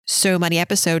So Money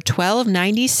episode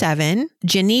 1297,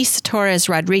 Jannese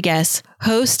Torres-Rodriguez,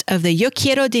 host of the Yo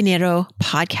Quiero Dinero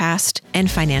podcast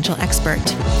and financial expert.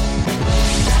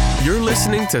 You're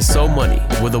listening to So Money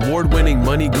with award-winning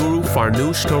money guru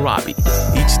Farnoosh Torabi.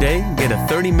 Each day, get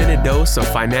a 30-minute dose of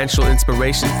financial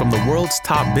inspiration from the world's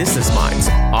top business minds,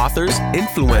 authors,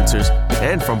 influencers,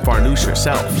 and from Farnoosh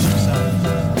herself.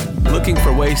 Looking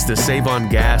for ways to save on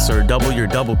gas or double your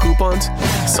double coupons?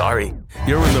 Sorry,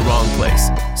 you're in the wrong place.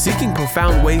 Seeking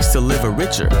profound ways to live a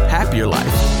richer, happier life.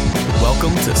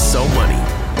 Welcome to So Money.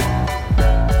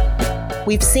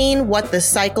 We've seen what the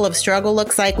cycle of struggle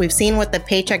looks like. We've seen what the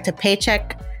paycheck to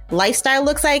paycheck lifestyle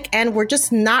looks like, and we're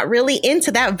just not really into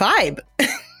that vibe.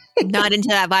 Not into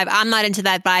that vibe. I'm not into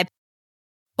that vibe.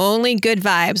 Only good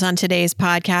vibes on today's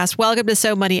podcast. Welcome to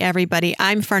So Money, everybody.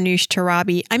 I'm Farnoosh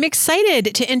Torabi. I'm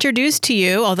excited to introduce to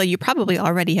you, although you probably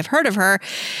already have heard of her,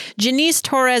 Jannese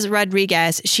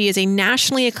Torres-Rodriguez. She is a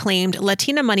nationally acclaimed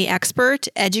Latina Money Expert,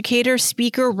 educator,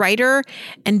 speaker, writer,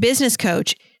 and business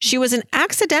coach. She was an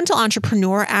accidental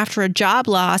entrepreneur after a job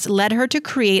loss led her to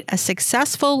create a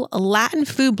successful Latin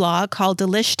food blog called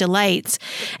Delish D'Lites.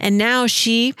 And now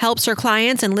she helps her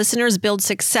clients and listeners build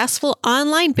successful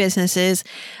online businesses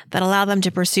that allow them to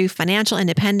pursue financial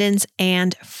independence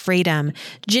and freedom.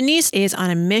 Jannese is on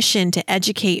a mission to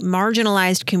educate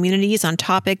marginalized communities on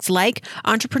topics like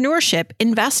entrepreneurship,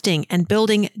 investing, and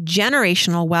building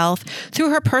generational wealth through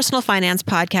her personal finance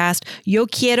podcast, Yo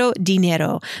Quiero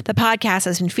Dinero. The podcast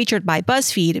has been featured by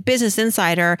BuzzFeed, Business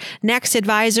Insider,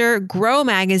 NextAdvisor, Grow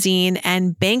Magazine,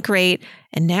 and Bankrate.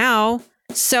 And now,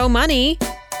 So Money.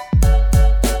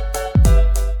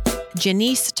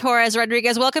 Jannese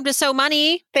Torres-Rodriguez, welcome to So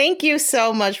Money. Thank you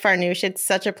so much, Farnoosh. It's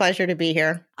such a pleasure to be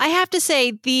here. I have to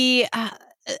say, the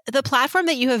platform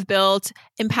that you have built,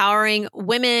 empowering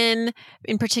women,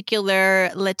 in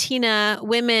particular Latina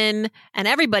women, and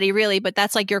everybody really, but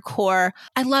that's like your core.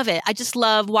 I love it. I just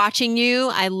love watching you.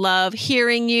 I love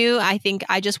hearing you. I think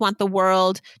I just want the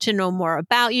world to know more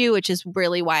about you, which is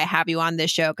really why I have you on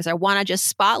this show, because I want to just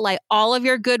spotlight all of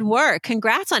your good work.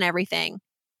 Congrats on everything.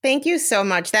 Thank you so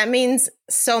much. That means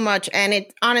so much. And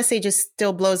it honestly just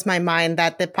still blows my mind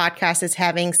that the podcast is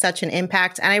having such an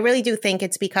impact. And I really do think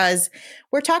it's because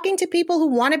we're talking to people who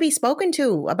want to be spoken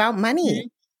to about money.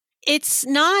 It's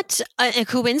not a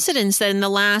coincidence that in the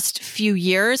last few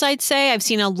years, I'd say, I've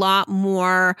seen a lot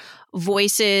more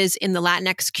voices in the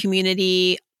Latinx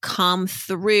community come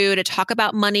through to talk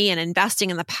about money and investing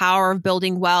and the power of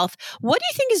building wealth. What do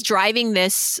you think is driving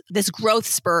this growth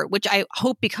spurt, which I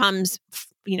hope becomes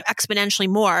exponentially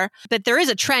more, but there is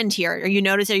a trend here. Are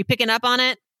you picking up on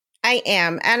it? I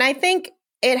am. And I think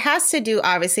it has to do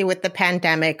obviously with the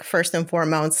pandemic first and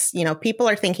foremost. People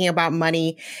are thinking about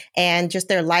money and just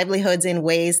their livelihoods in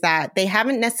ways that they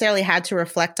haven't necessarily had to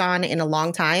reflect on in a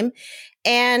long time.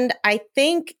 And I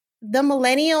think the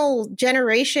millennial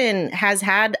generation has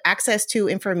had access to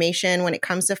information when it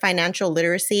comes to financial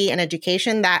literacy and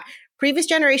education that previous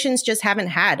generations just haven't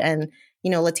had. And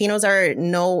Latinos are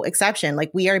no exception. Like,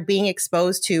 we are being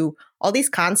exposed to all these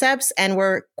concepts and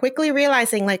we're quickly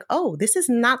realizing like, oh, this is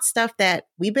not stuff that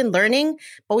we've been learning,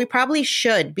 but we probably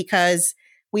should, because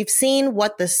we've seen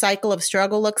what the cycle of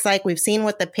struggle looks like. We've seen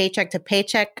what the paycheck to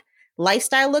paycheck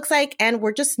lifestyle looks like. And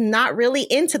we're just not really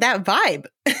into that vibe.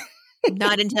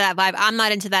 Not into that vibe. I'm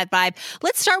not into that vibe.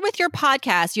 Let's start with your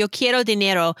podcast, Yo Quiero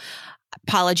Dinero.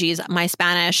 Apologies, my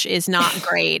Spanish is not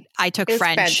great. I took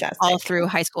French fantastic. All through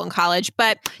high school and college.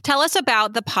 But tell us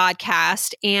about the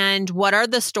podcast and what are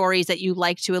the stories that you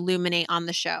like to illuminate on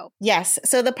the show? Yes.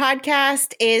 So the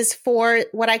podcast is for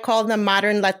what I call the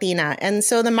modern Latina. And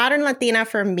so the modern Latina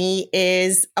for me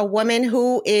is a woman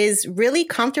who is really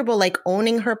comfortable like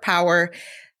owning her power,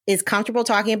 is comfortable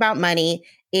talking about money,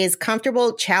 is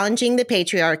comfortable challenging the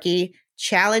patriarchy,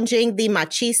 challenging the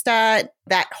machista,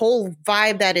 that whole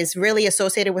vibe that is really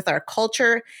associated with our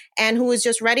culture, and who is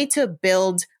just ready to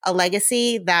build a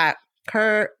legacy that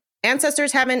her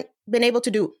ancestors haven't been able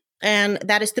to do. And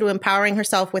that is through empowering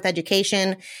herself with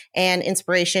education and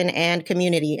inspiration and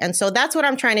community. And so that's what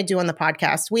I'm trying to do on the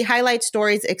podcast. We highlight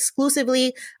stories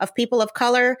exclusively of people of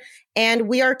color, and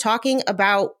we are talking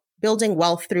about building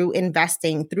wealth through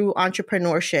investing, through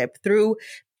entrepreneurship, through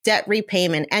debt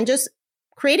repayment, and just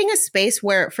creating a space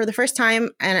where for the first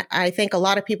time, and I think a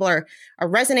lot of people are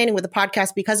resonating with the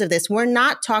podcast because of this, we're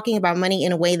not talking about money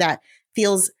in a way that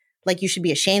feels like you should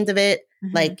be ashamed of it,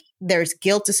 like there's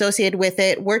guilt associated with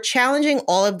it. We're challenging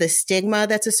all of the stigma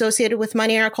that's associated with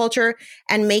money in our culture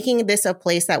and making this a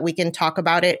place that we can talk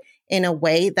about it in a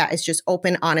way that is just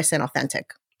open, honest, and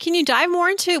authentic. Can you dive more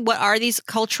into what are these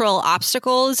cultural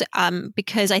obstacles?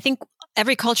 Because I think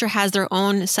every culture has their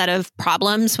own set of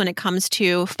problems when it comes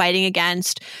to fighting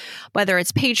against whether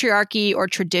it's patriarchy or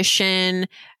tradition.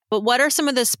 But what are some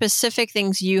of the specific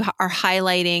things you are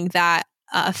highlighting that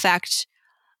affect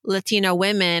Latino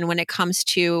women when it comes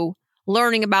to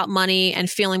learning about money and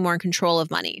feeling more in control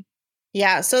of money?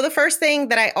 Yeah. So the first thing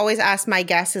that I always ask my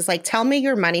guests is like, tell me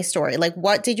your money story. Like,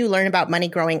 what did you learn about money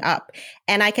growing up?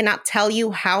 And I cannot tell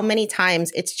you how many times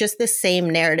it's just the same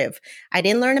narrative. I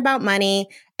didn't learn about money.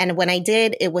 And when I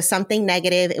did, it was something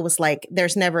negative. It was like,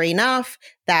 there's never enough,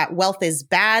 that wealth is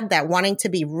bad, that wanting to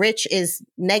be rich is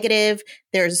negative.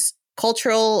 There's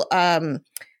cultural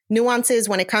nuances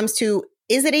when it comes to,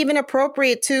 is it even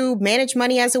appropriate to manage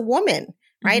money as a woman?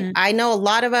 Right. Mm-hmm. I know a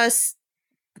lot of us,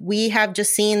 we have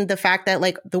just seen the fact that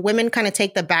like the women kind of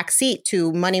take the back seat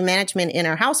to money management in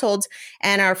our households,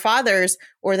 and our fathers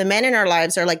or the men in our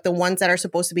lives are like the ones that are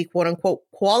supposed to be quote unquote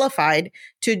qualified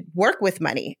to work with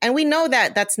money. And we know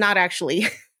that that's not actually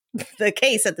the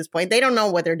case at this point. They don't know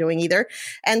what they're doing either.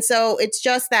 And so it's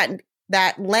just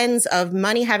that lens of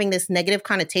money having this negative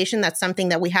connotation. That's something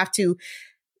that we have to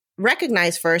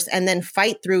recognize first and then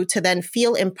fight through to then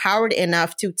feel empowered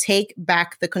enough to take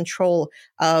back the control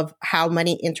of how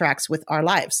money interacts with our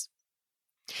lives.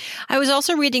 I was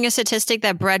also reading a statistic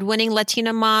that breadwinning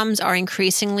Latina moms are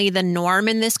increasingly the norm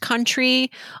in this country.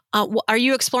 Are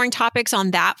you exploring topics on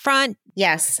that front?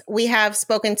 Yes, we have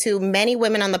spoken to many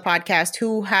women on the podcast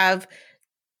who have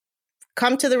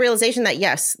come to the realization that,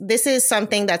 yes, this is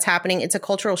something that's happening. It's a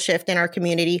cultural shift in our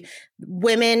community.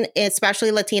 Women,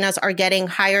 especially Latinas, are getting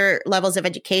higher levels of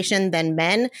education than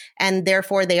men, and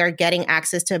therefore they are getting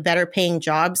access to better paying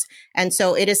jobs. And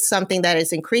so it is something that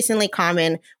is increasingly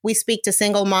common. We speak to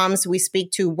single moms, we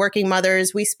speak to working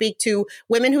mothers, we speak to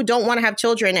women who don't want to have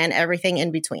children and everything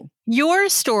in between. Your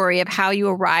story of how you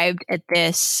arrived at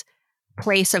this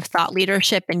place of thought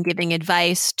leadership and giving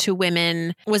advice to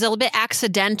women was a little bit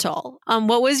accidental.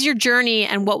 What was your journey,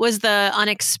 and what was the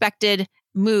unexpected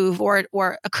move or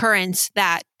occurrence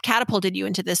that catapulted you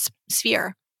into this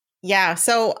sphere? Yeah.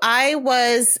 So I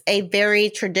was a very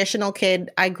traditional kid.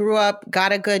 I grew up,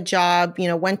 got a good job,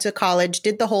 went to college,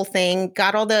 did the whole thing,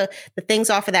 got all the things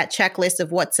off of that checklist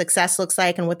of what success looks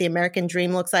like and what the American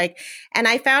dream looks like. And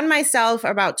I found myself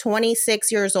about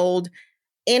 26 years old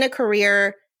in a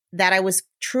career that I was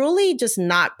truly just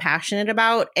not passionate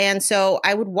about. And so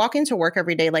I would walk into work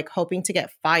every day, like hoping to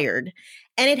get fired.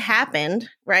 And it happened,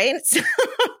 right?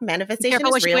 Manifestation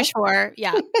is real. Wish for.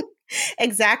 Yeah.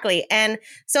 Exactly. And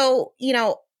so,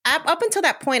 up until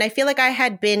that point, I feel like I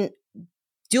had been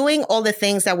doing all the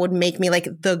things that would make me like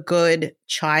the good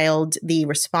child, the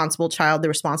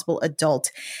responsible adult.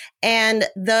 And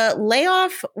the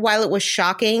layoff, while it was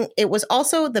shocking, it was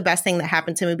also the best thing that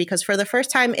happened to me, because for the first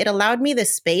time, it allowed me the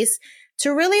space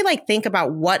to really like think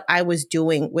about what I was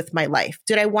doing with my life.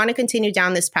 Did I want to continue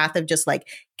down this path of just like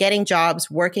getting jobs,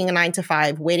 working a 9 to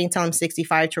 5, waiting till I'm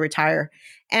 65 to retire?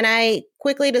 And I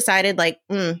quickly decided like,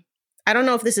 I don't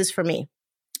know if this is for me.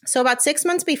 So about 6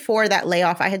 months before that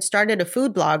layoff, I had started a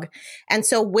food blog. And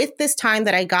so with this time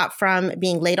that I got from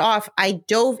being laid off, I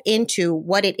dove into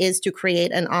what it is to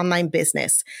create an online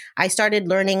business. I started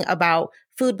learning about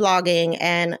food blogging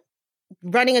and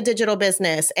running a digital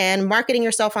business and marketing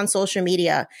yourself on social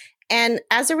media. And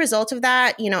as a result of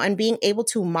that, and being able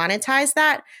to monetize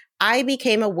that, I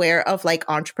became aware of like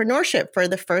entrepreneurship for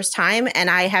the first time.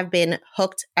 And I have been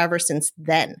hooked ever since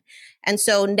then. And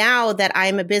so now that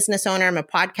I'm a business owner, I'm a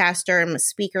podcaster, I'm a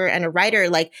speaker and a writer,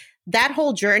 like that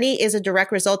whole journey is a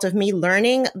direct result of me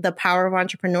learning the power of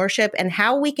entrepreneurship and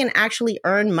how we can actually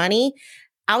earn money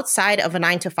outside of a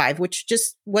 9 to 5, which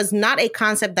just was not a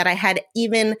concept that I had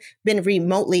even been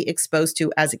remotely exposed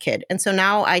to as a kid. And so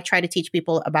now I try to teach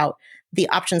people about the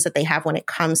options that they have when it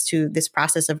comes to this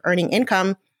process of earning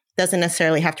income. Doesn't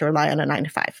necessarily have to rely on a 9 to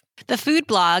 5. The food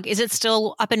blog, is it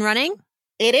still up and running?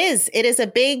 It is. It is a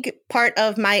big part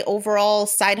of my overall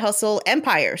side hustle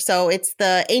empire. So it's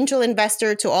the angel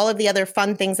investor to all of the other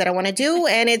fun things that I want to do.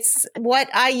 And it's what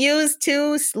I use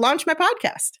to launch my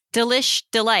podcast. Delish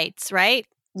D'Lites, right?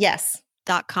 Yes.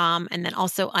 .com, and then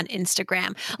also on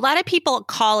Instagram. A lot of people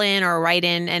call in or write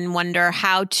in and wonder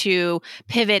how to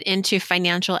pivot into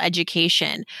financial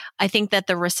education. I think that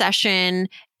the recession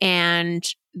and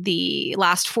the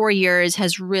last 4 years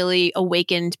has really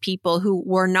awakened people who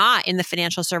were not in the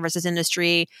financial services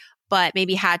industry, but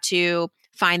maybe had to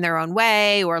find their own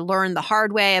way or learn the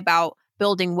hard way about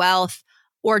building wealth,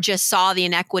 or just saw the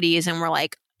inequities and were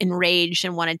like enraged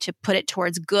and wanted to put it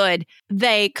towards good.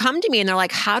 They come to me and they're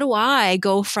like, how do I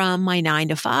go from my 9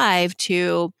 to 5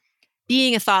 to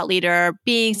being a thought leader,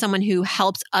 being someone who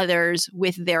helps others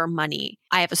with their money.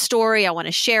 I have a story. I want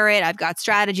to share it. I've got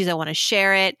strategies. I want to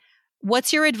share it.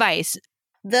 What's your advice?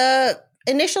 The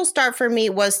initial start for me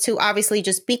was to obviously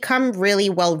just become really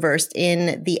well-versed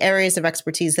in the areas of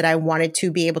expertise that I wanted to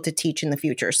be able to teach in the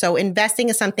future. So investing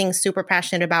is something super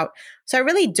passionate about. So I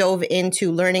really dove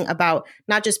into learning about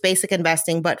not just basic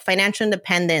investing, but financial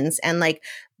independence and like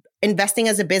investing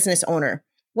as a business owner.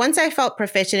 Once I felt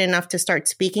proficient enough to start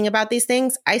speaking about these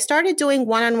things, I started doing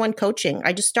one-on-one coaching.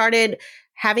 I just started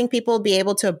having people be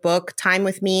able to book time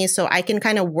with me so I can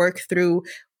kind of work through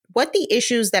what the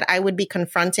issues that I would be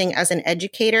confronting as an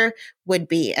educator would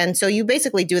be. And so you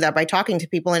basically do that by talking to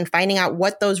people and finding out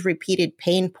what those repeated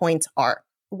pain points are.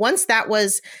 Once that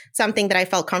was something that I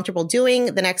felt comfortable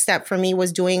doing, the next step for me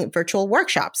was doing virtual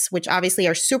workshops, which obviously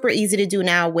are super easy to do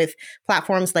now with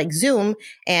platforms like Zoom.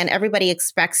 And everybody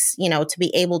expects, to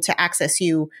be able to access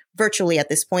you virtually at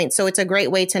this point. So it's a great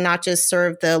way to not just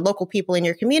serve the local people in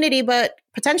your community, but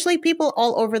potentially people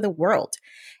all over the world.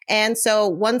 And so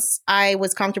once I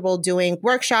was comfortable doing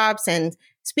workshops and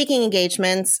speaking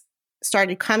engagements,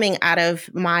 started coming out of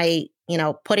my,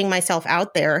 putting myself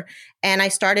out there. And I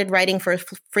started writing for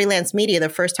freelance media. The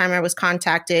first time I was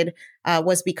contacted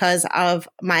was because of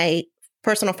my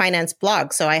personal finance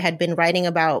blog. So I had been writing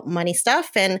about money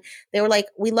stuff and they were like,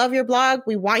 we love your blog.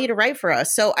 We want you to write for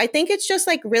us. So I think it's just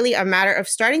like really a matter of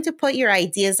starting to put your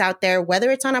ideas out there, whether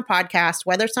it's on a podcast,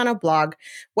 whether it's on a blog,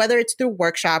 whether it's through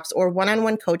workshops or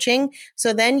one-on-one coaching.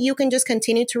 So then you can just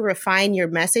continue to refine your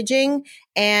messaging.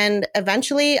 And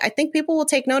eventually I think people will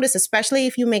take notice, especially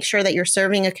if you make sure that you're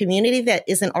serving a community that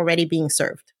isn't already being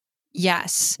served.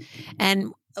 Yes.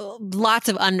 And lots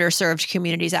of underserved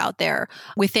communities out there.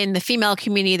 Within the female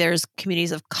community, there's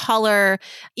communities of color.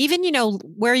 Even,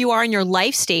 where you are in your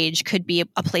life stage could be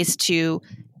a place to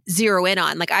zero in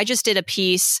on. Like I just did a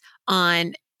piece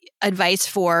on advice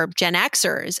for Gen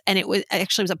Xers, and it was a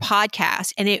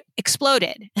podcast, and it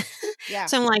exploded. Yeah.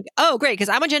 So I'm like, oh, great, because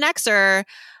I'm a Gen Xer.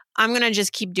 I'm going to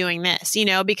just keep doing this,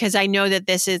 because I know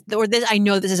that I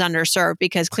know this is underserved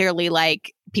because clearly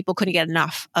like people couldn't get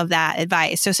enough of that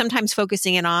advice. So sometimes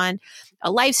focusing it on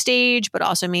a life stage, but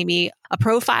also maybe a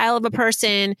profile of a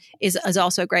person is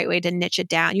also a great way to niche it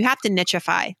down. You have to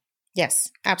nicheify.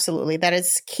 Yes, absolutely. That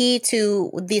is key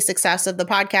to the success of the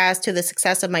podcast, to the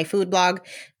success of my food blog.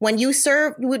 When you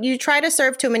try to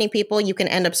serve too many people, you can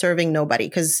end up serving nobody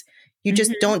because you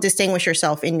just don't distinguish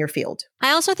yourself in your field.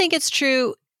 I also think it's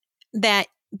true that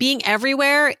being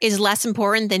everywhere is less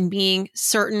important than being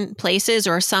certain places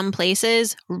or some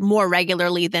places more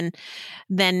regularly than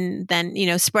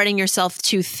spreading yourself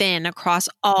too thin across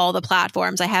all the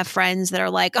platforms. I have friends that are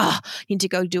like, oh, you need to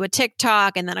go do a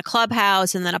TikTok and then a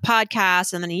Clubhouse and then a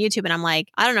podcast and then a YouTube. And I'm like,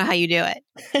 I don't know how you do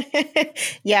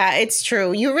it. Yeah, it's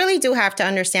true. You really do have to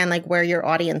understand like where your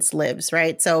audience lives,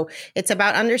 right? So it's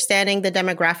about understanding the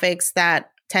demographics that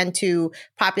tend to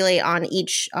populate on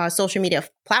each social media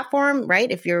platform, right?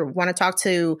 If you want to talk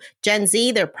to Gen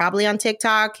Z, they're probably on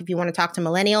TikTok. If you want to talk to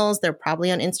millennials, they're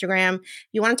probably on Instagram. If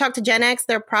you want to talk to Gen X,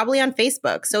 they're probably on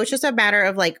Facebook. So it's just a matter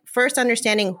of like first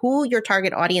understanding who your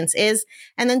target audience is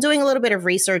and then doing a little bit of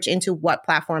research into what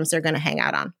platforms they're going to hang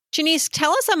out on. Jannese,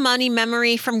 tell us a money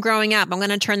memory from growing up. I'm going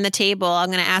to turn the table. I'm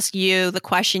going to ask you the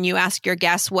question you ask your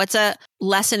guests. What's a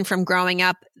lesson from growing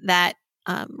up that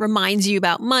reminds you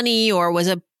about money, or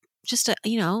was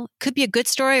could be a good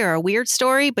story or a weird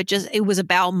story, but just it was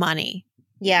about money?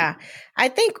 Yeah. I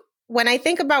think when I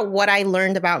think about what I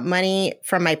learned about money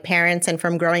from my parents and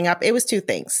from growing up, it was two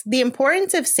things. The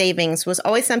importance of savings was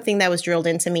always something that was drilled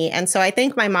into me. And so I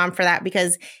thank my mom for that,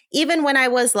 because even when I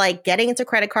was like getting into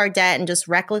credit card debt and just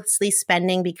recklessly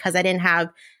spending because I didn't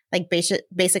have like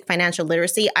basic financial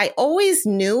literacy, I always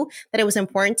knew that it was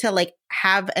important to like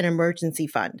have an emergency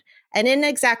fund. I didn't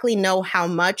exactly know how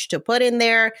much to put in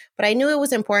there, but I knew it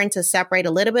was important to separate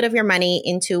a little bit of your money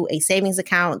into a savings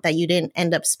account that you didn't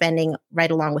end up spending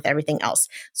right along with everything else.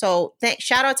 So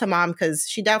shout out to mom, because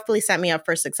she definitely set me up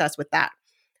for success with that.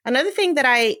 Another thing that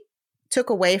I took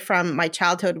away from my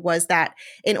childhood was that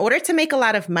in order to make a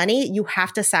lot of money, you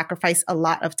have to sacrifice a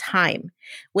lot of time,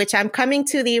 which I'm coming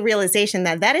to the realization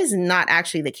that is not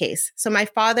actually the case. So my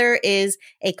father is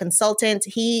a consultant.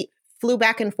 He flew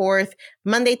back and forth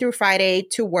Monday through Friday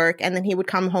to work, and then he would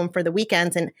come home for the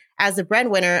weekends. And as a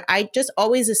breadwinner, I just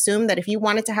always assumed that if you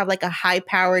wanted to have like a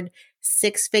high-powered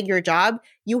 6-figure job,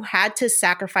 you had to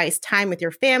sacrifice time with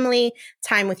your family,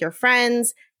 time with your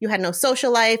friends. You had no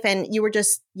social life, and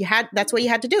that's what you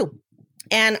had to do.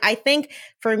 And I think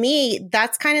for me,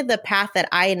 that's kind of the path that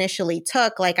I initially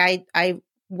took. Like I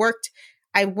worked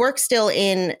still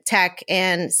in tech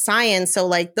and science. So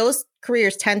like those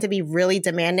careers tend to be really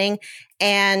demanding.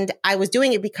 And I was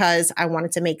doing it because I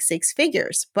wanted to make six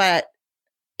figures. But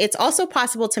it's also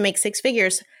possible to make six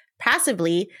figures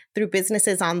passively through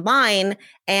businesses online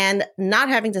and not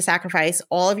having to sacrifice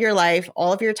all of your life,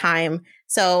 all of your time.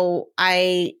 So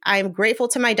I'm grateful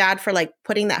to my dad for like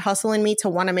putting that hustle in me to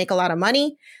want to make a lot of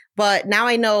money. But now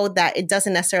I know that it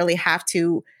doesn't necessarily have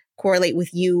to correlate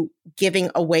with you giving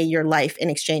away your life in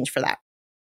exchange for that.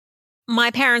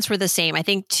 My parents were the same. I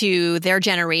think to their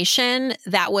generation,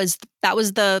 that was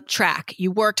the track.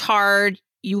 You worked hard.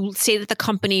 You stayed at the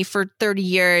company for 30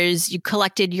 years. You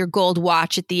collected your gold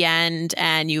watch at the end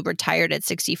and you retired at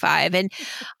 65. And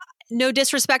no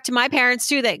disrespect to my parents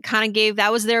too,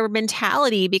 that was their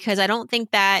mentality, because I don't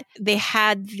think that they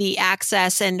had the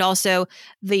access, and also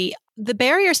the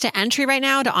barriers to entry right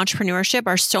now to entrepreneurship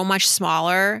are so much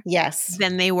smaller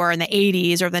than they were in the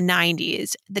 80s or the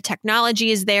 90s. The technology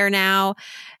is there now.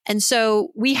 And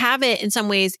so we have it in some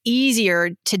ways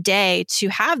easier today to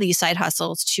have these side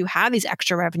hustles, to have these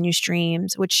extra revenue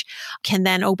streams, which can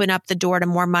then open up the door to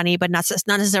more money, but not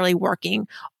necessarily working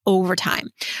overtime.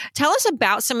 Tell us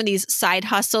about some of these side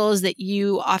hustles that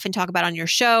you often talk about on your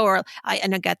show, or I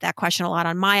get that question a lot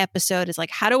on my episode, is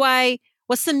like,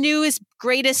 what's the newest,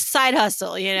 greatest side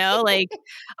hustle? Like,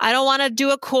 I don't want to do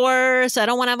a course. I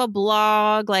don't want to have a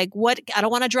blog. I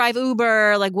don't want to drive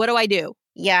Uber. Like, what do I do?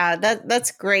 Yeah, that's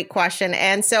a great question.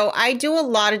 And so I do a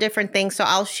lot of different things. So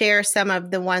I'll share some of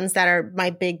the ones that are my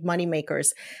big money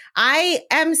makers. I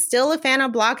am still a fan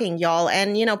of blogging, y'all.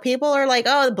 And, people are like,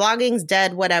 oh, blogging's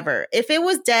dead, whatever. If it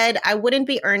was dead, I wouldn't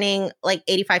be earning like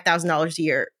 $85,000 a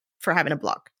year for having a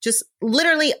blog. Just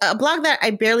literally a blog that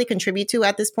I barely contribute to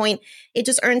at this point. It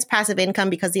just earns passive income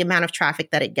because the amount of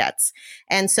traffic that it gets.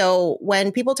 And so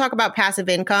when people talk about passive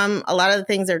income, a lot of the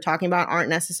things they're talking about aren't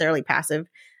necessarily passive,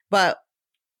 but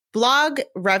blog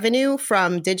revenue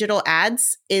from digital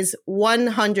ads is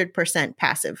 100%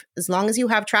 passive. As long as you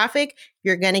have traffic,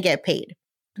 you're going to get paid.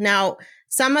 Now,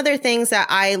 some other things that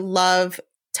I love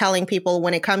telling people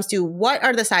when it comes to what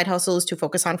are the side hustles to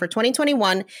focus on for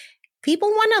 2021, people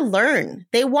want to learn.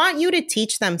 They want you to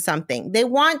teach them something. They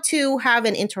want to have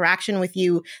an interaction with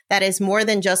you that is more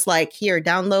than just like, here,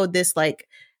 download this, like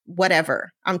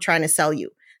whatever I'm trying to sell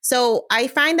you. So I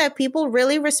find that people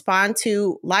really respond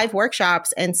to live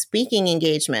workshops and speaking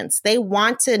engagements. They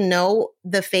want to know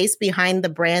the face behind the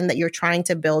brand that you're trying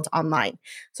to build online.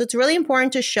 So it's really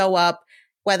important to show up,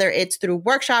 whether it's through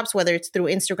workshops, whether it's through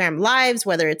Instagram lives,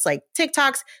 whether it's like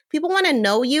TikToks. People want to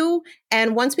know you.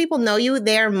 And once people know you,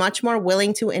 they are much more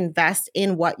willing to invest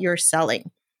in what you're selling.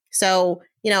 So,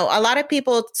 a lot of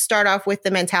people start off with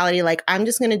the mentality like, I'm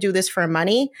just going to do this for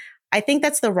money. I think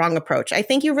that's the wrong approach. I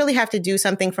think you really have to do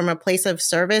something from a place of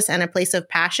service and a place of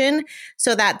passion,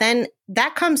 so that then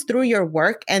that comes through your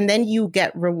work and then you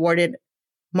get rewarded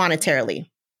monetarily.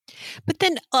 But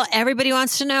then everybody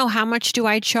wants to know, how much do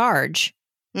I charge?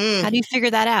 How do you figure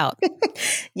that out?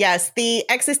 Yes, the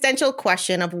existential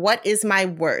question of what is my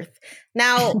worth?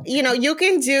 Now, you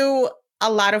can do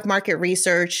a lot of market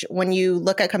research when you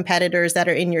look at competitors that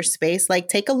are in your space. Like,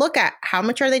 take a look at how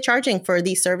much are they charging for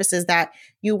these services that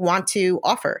you want to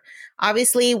offer.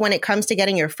 Obviously, when it comes to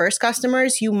getting your first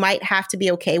customers, you might have to be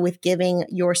okay with giving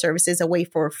your services away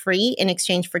for free in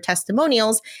exchange for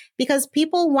testimonials, because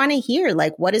people want to hear,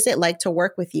 like, what is it like to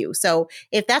work with you? So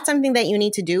if that's something that you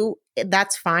need to do,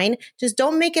 that's fine. Just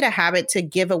don't make it a habit to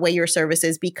give away your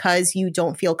services because you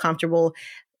don't feel comfortable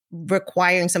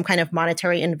requiring some kind of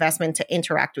monetary investment to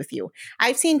interact with you.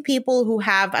 I've seen people who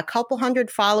have a couple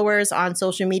hundred followers on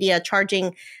social media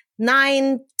charging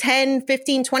 $9, $10,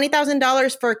 $15,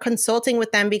 $20,000 for consulting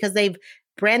with them because they've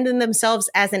branded themselves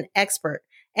as an expert.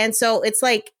 And so it's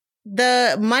like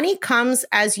the money comes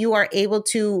as you are able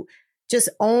to just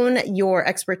own your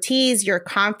expertise, your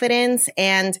confidence,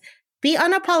 and be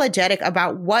unapologetic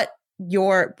about what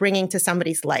you're bringing to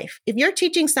somebody's life. If you're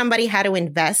teaching somebody how to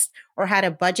invest or how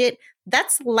to budget,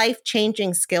 that's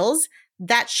life-changing skills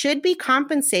that should be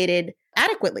compensated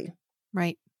adequately.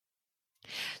 Right.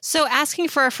 So asking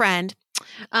for a friend,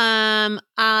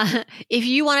 if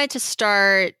you wanted to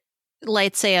start,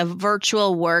 let's say, a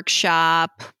virtual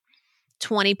workshop,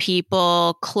 20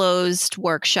 people, closed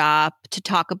workshop to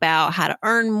talk about how to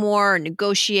earn more,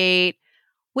 negotiate,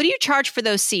 what do you charge for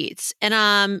those seats?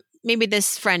 And maybe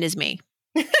this friend is me.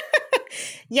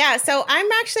 Yeah, so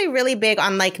I'm actually really big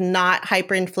on like not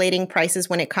hyperinflating prices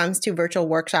when it comes to virtual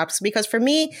workshops, because for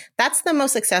me, that's the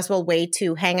most accessible way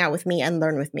to hang out with me and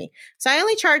learn with me. So I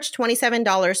only charge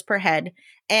 $27 per head.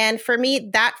 And for me,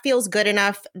 that feels good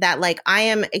enough that like I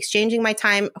am exchanging my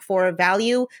time for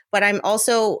value, but I'm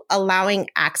also allowing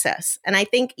access. And I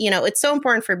think, it's so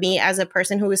important for me as a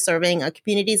person who is serving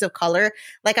communities of color.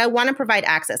 Like I want to provide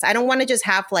access. I don't want to just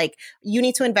have like, you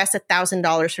need to invest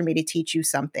 $1,000 for me to teach you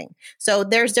something. So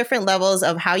there's different levels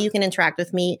of how you can interact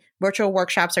with me. Virtual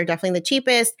workshops are definitely the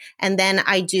cheapest. And then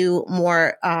I do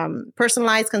more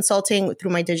personalized consulting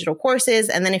through my digital courses.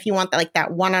 And then if you want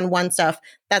that one-on-one stuff,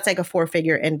 that's like a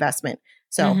 4-figure investment.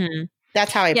 So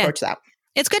that's how I approach that.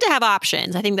 It's good to have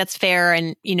options. I think that's fair.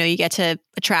 And, you get to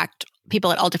attract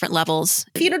people at all different levels.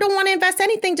 If you don't want to invest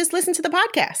anything, just listen to the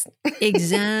podcast.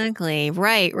 Exactly.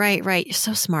 Right. You're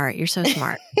so smart.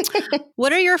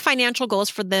 What are your financial goals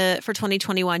for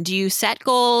 2021? Do you set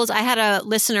goals? I had a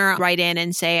listener write in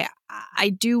and say, I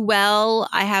do well.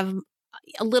 I have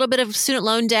a little bit of student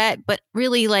loan debt, but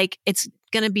really like it's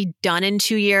going to be done in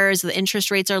 2 years. The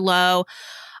interest rates are low.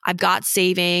 I've got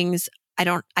savings.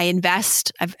 I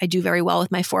invest. I do very well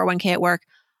with my 401k at work.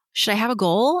 Should I have a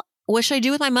goal? What should I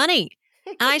do with my money?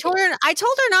 And I told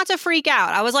her not to freak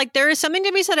out. I was like, there is something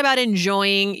to be said about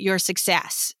enjoying your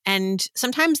success. And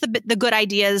sometimes the good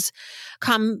ideas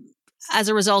come as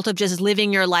a result of just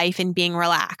living your life and being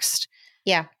relaxed.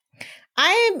 Yeah.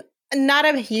 I'm not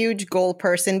a huge goal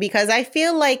person because I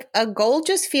feel like a goal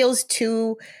just feels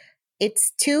too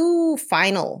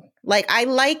final. Like I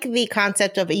like the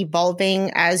concept of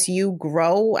evolving as you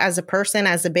grow as a person,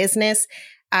 as a business.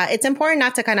 It's important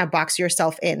not to kind of box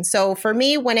yourself in. So for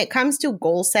me, when it comes to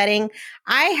goal setting,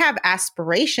 I have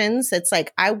aspirations. It's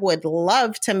like, I would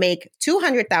love to make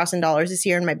 $200,000 this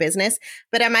year in my business,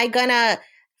 but am I going to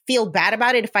feel bad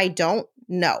about it if I don't?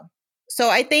 No. So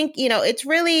I think, it's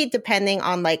really depending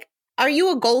on like, are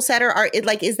you a goal setter?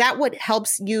 Is that what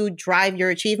helps you drive your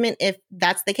achievement? If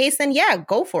that's the case, then yeah,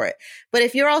 go for it. But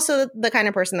if you're also the kind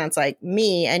of person that's like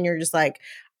me and you're just like,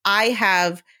 I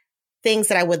have things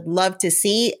that I would love to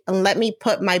see and let me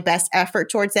put my best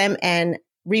effort towards them and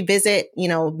revisit,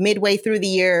 midway through the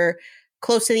year,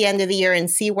 close to the end of the year and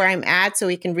see where I'm at so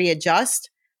we can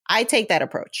readjust. I take that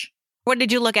approach. What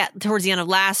did you look at towards the end of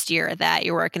last year that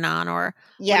you're working on, or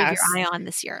what have your eye on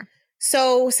this year?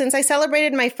 So since I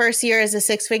celebrated my first year as a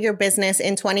 6-figure business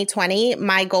in 2020,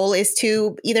 my goal is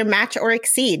to either match or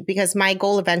exceed, because my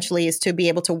goal eventually is to be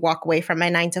able to walk away from my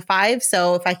 9-to-5.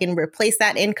 So if I can replace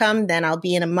that income, then I'll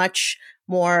be in a much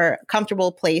more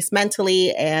comfortable place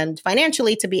mentally and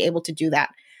financially to be able to do that.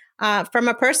 From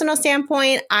a personal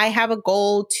standpoint, I have a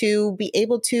goal to be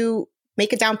able to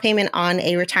make a down payment on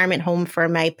a retirement home for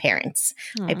my parents.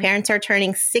 My parents are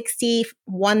turning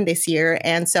 61 this year.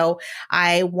 And so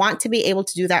I want to be able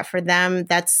to do that for them.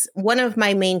 That's one of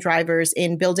my main drivers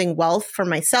in building wealth for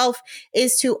myself,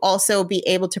 is to also be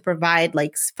able to provide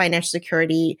like financial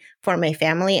security for my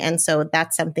family. And so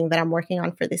that's something that I'm working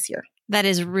on for this year. That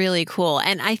is really cool.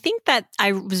 And I think that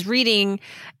I was reading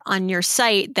on your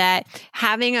site that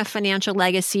having a financial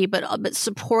legacy, but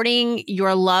supporting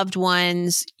your loved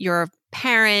ones, your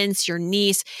parents, your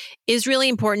niece, is really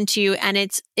important to you. And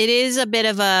it is a bit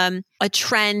of a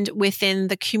trend within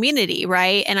the community,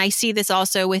 right? And I see this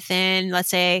also within, let's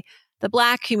say, the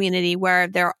Black community, where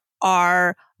there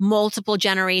are multiple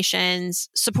generations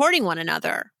supporting one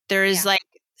another. There is like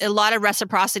a lot of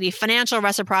reciprocity, financial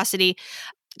reciprocity.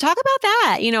 Talk about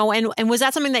that, and was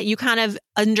that something that you kind of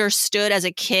understood as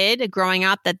a kid growing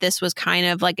up, that this was kind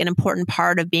of like an important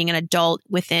part of being an adult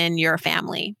within your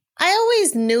family? I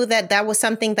always knew that was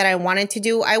something that I wanted to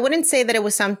do. I wouldn't say that it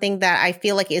was something that I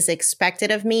feel like is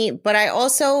expected of me, but I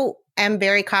also am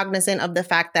very cognizant of the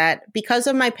fact that because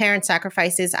of my parents'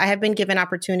 sacrifices, I have been given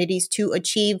opportunities to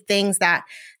achieve things that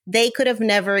they could have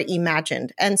never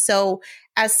imagined. And so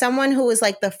as someone who was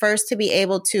like the first to be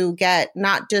able to get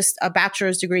not just a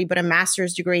bachelor's degree, but a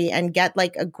master's degree and get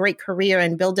like a great career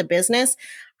and build a business,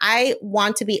 I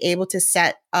want to be able to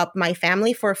set up my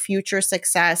family for future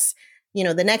success.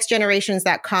 The next generations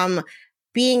that come,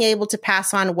 being able to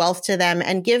pass on wealth to them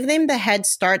and give them the head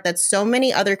start that so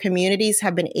many other communities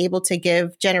have been able to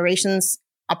give generations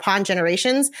upon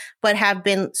generations, but have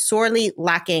been sorely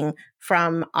lacking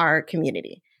from our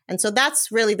community. And so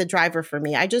that's really the driver for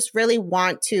me. I just really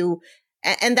want to,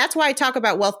 and that's why I talk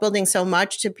about wealth building so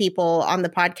much to people on the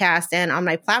podcast and on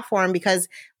my platform, because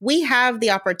we have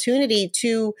the opportunity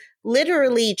to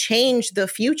literally change the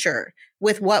future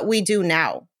with what we do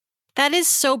now. That is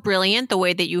so brilliant, the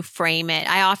way that you frame it.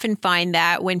 I often find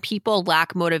that when people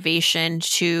lack motivation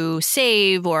to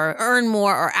save or earn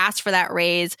more or ask for that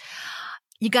raise,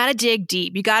 you got to dig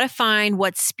deep. You got to find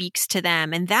what speaks to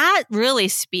them. And that really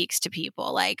speaks to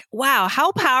people like, wow,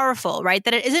 how powerful, right?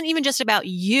 That it isn't even just about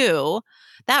you.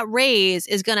 That raise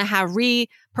is going to have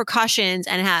repercussions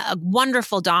and have a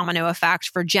wonderful domino effect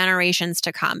for generations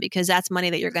to come, because that's money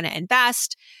that you're going to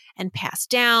invest and pass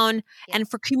down. Yeah. And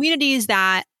for communities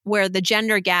where the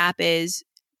gender gap is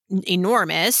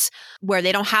enormous, where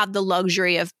they don't have the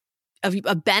luxury of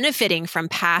benefiting from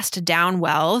passed down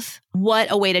wealth,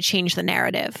 what a way to change the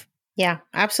narrative. Yeah,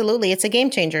 absolutely. It's a game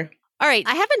changer. All right.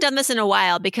 I haven't done this in a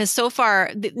while because so far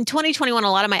in 2021,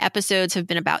 a lot of my episodes have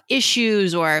been about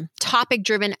issues or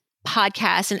topic-driven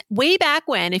podcasts. And way back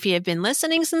when, if you have been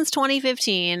listening since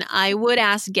 2015, I would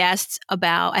ask guests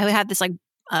I would have this like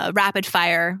rapid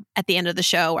fire at the end of the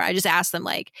show where I just ask them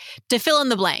like to fill in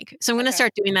the blank. So I'm going to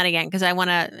start doing that again because I want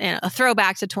to a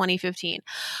throwback to 2015.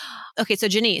 Okay. So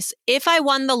Jannese, if I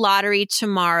won the lottery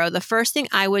tomorrow, the first thing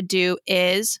I would do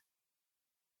is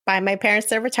buy my parents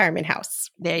their retirement house.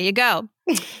 There you go.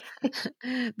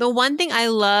 The one thing I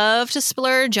love to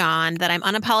splurge on that I'm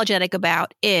unapologetic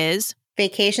about is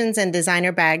vacations and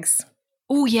designer bags.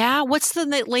 Oh, yeah. What's the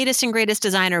latest and greatest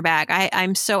designer bag?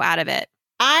 I'm so out of it.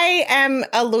 I am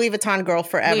a Louis Vuitton girl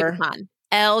forever. Louis Vuitton.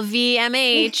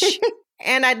 LVMH.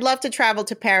 And I'd love to travel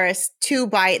to Paris to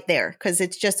buy it there because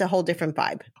it's just a whole different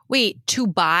vibe. Wait, to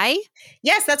buy?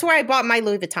 Yes, that's where I bought my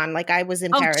Louis Vuitton. Like I was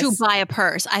in Paris. To buy a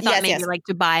purse. I thought maybe like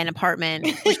to buy an apartment,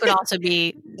 which would also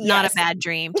be not a bad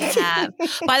dream to have.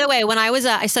 By the way, when I was,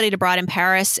 I studied abroad in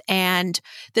Paris, and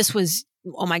this was,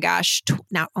 oh my gosh, I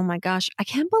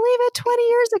can't believe it, 20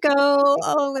 years ago.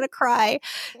 Oh, I'm going to cry.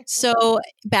 So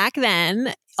back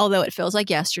then, although it feels like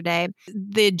yesterday,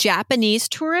 the Japanese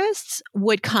tourists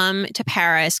would come to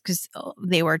Paris because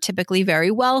they were typically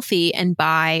very wealthy and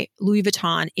buy Louis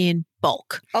Vuitton in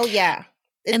bulk. Oh, yeah.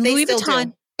 And Louis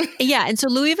Vuitton. Yeah. And so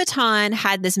Louis Vuitton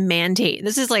had this mandate.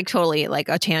 This is like totally like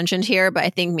a tangent here, but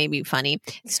I think maybe funny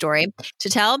story to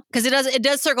tell because it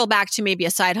does circle back to maybe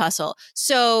a side hustle.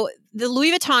 So the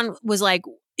Louis Vuitton was like,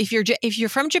 if you're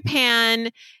from Japan,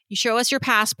 you show us your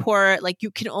passport, like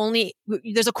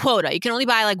there's a quota. You can only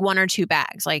buy like 1 or 2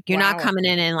 bags. Like you're not coming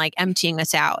in and like emptying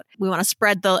us out. We want to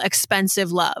spread the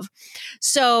expensive love.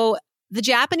 So the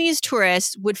Japanese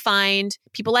tourists would find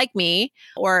people like me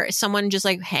or someone just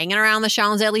like hanging around the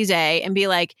Champs-Elysees and be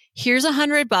like, here's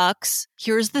 $100.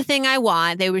 Here's the thing I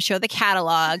want. They would show the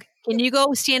catalog. Can you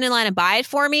go stand in line and buy it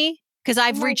for me? Because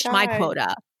I've reached my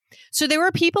quota. So there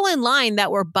were people in line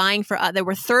that were buying there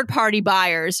were third-party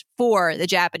buyers for the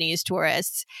Japanese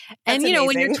tourists. And, That's amazing.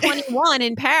 When you're 21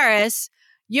 in Paris,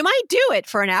 you might do it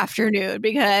for an afternoon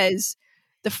because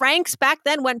the francs back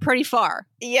then went pretty far.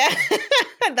 Yeah,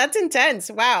 that's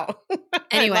intense. Wow.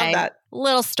 Anyway, I love that.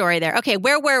 Little story there. Okay,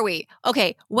 where were we?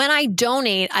 Okay, when I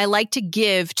donate, I like to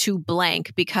give to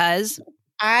blank because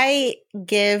I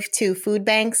give to food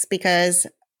banks because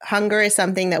hunger is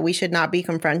something that we should not be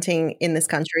confronting in this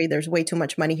country. There's way too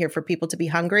much money here for people to be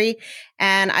hungry.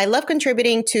 And I love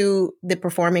contributing to the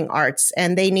performing arts,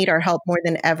 and they need our help more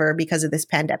than ever because of this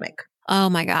pandemic. Oh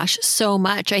my gosh, so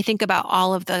much. I think about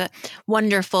all of the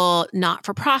wonderful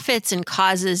not-for-profits and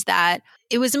causes that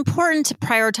it was important to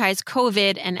prioritize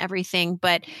COVID and everything,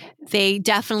 but they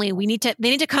need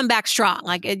to come back strong.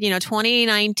 Like,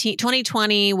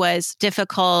 2020 was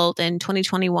difficult and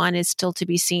 2021 is still to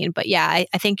be seen. But yeah,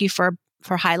 I thank you for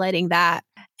highlighting that.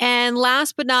 And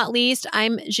last but not least,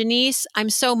 I'm Jannese. I'm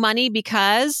so money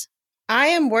because I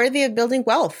am worthy of building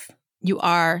wealth. You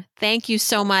are. Thank you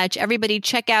so much. Everybody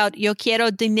check out Quiero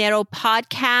Dinero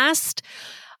podcast.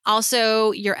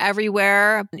 Also, you're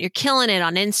everywhere. You're killing it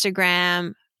on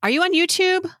Instagram. Are you on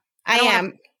YouTube? I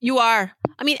am. You are.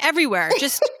 I mean, everywhere.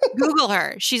 Just Google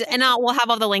her. We'll have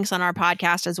all the links on our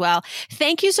podcast as well.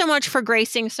 Thank you so much for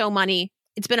gracing So Money.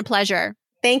 It's been a pleasure.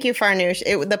 Thank you,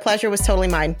 Farnoosh. The pleasure was totally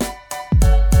mine.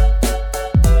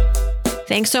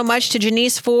 Thanks so much to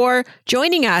Jannese for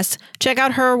joining us. Check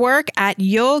out her work at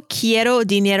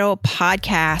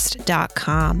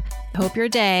YoQuieroDineroPodcast.com. Hope your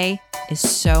day is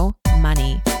so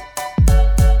money.